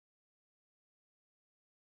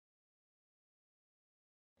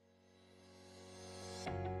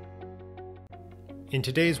In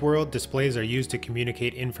today's world, displays are used to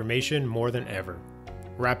communicate information more than ever.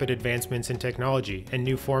 Rapid advancements in technology and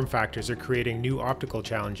new form factors are creating new optical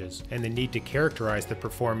challenges, and the need to characterize the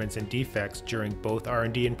performance and defects during both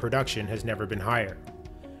R&D and production has never been higher.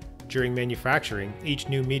 During manufacturing, each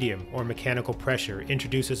new medium or mechanical pressure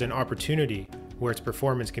introduces an opportunity where its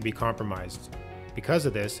performance can be compromised. Because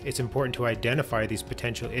of this, it's important to identify these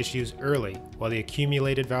potential issues early, while the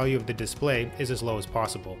accumulated value of the display is as low as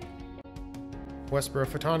possible. Westboro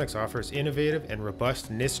Photonics offers innovative and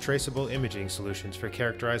robust NIST-traceable imaging solutions for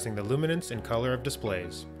characterizing the luminance and color of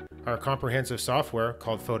displays. Our comprehensive software,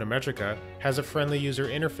 called Photometrica, has a friendly user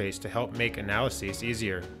interface to help make analyses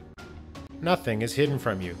easier. Nothing is hidden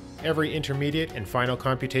from you. Every intermediate and final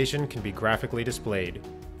computation can be graphically displayed.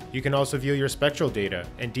 You can also view your spectral data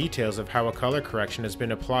and details of how a color correction has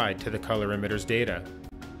been applied to the colorimeters data.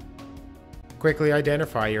 Quickly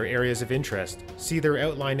identify your areas of interest, see their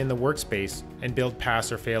outline in the workspace, and build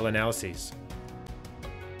pass or fail analyses.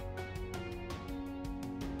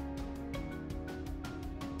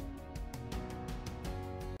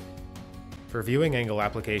 For viewing angle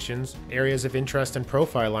applications, areas of interest and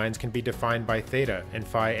profile lines can be defined by theta and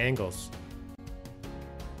phi angles.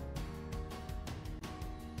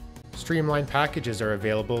 Streamlined packages are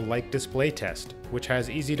available like Display Test, which has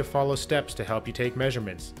easy-to-follow steps to help you take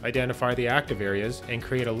measurements, identify the active areas, and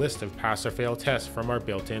create a list of pass or fail tests from our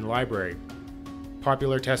built-in library.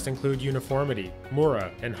 Popular tests include uniformity,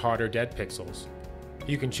 Mura, and hot or dead pixels.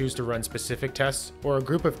 You can choose to run specific tests or a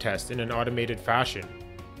group of tests in an automated fashion.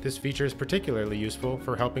 This feature is particularly useful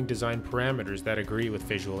for helping design parameters that agree with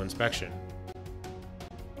visual inspection.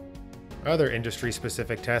 Other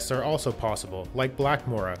industry-specific tests are also possible, like black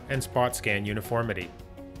Mura and spot scan uniformity.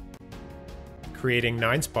 Creating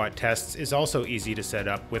 9-spot tests is also easy to set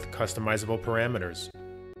up with customizable parameters.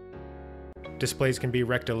 Displays can be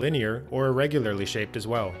rectilinear or irregularly shaped as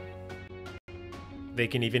well. They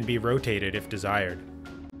can even be rotated if desired.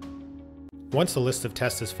 Once the list of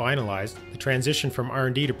tests is finalized, the transition from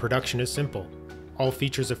R&D to production is simple. All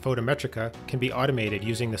features of Photometrica can be automated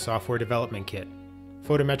using the software development kit.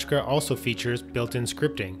 Photometrica also features built-in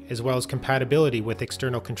scripting, as well as compatibility with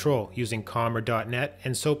external control using COM or .NET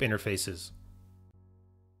and SOAP interfaces.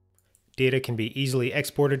 Data can be easily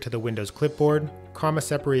exported to the Windows clipboard,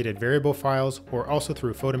 comma-separated variable files, or also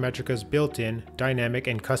through Photometrica's built-in, dynamic,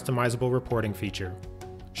 and customizable reporting feature.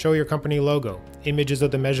 Show your company logo, images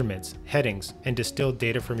of the measurements, headings, and distilled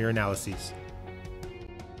data from your analyses.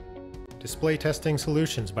 Display Testing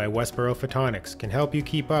Solutions by Westboro Photonics can help you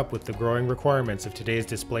keep up with the growing requirements of today's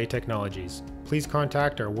display technologies. Please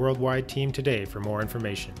contact our worldwide team today for more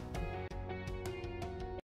information.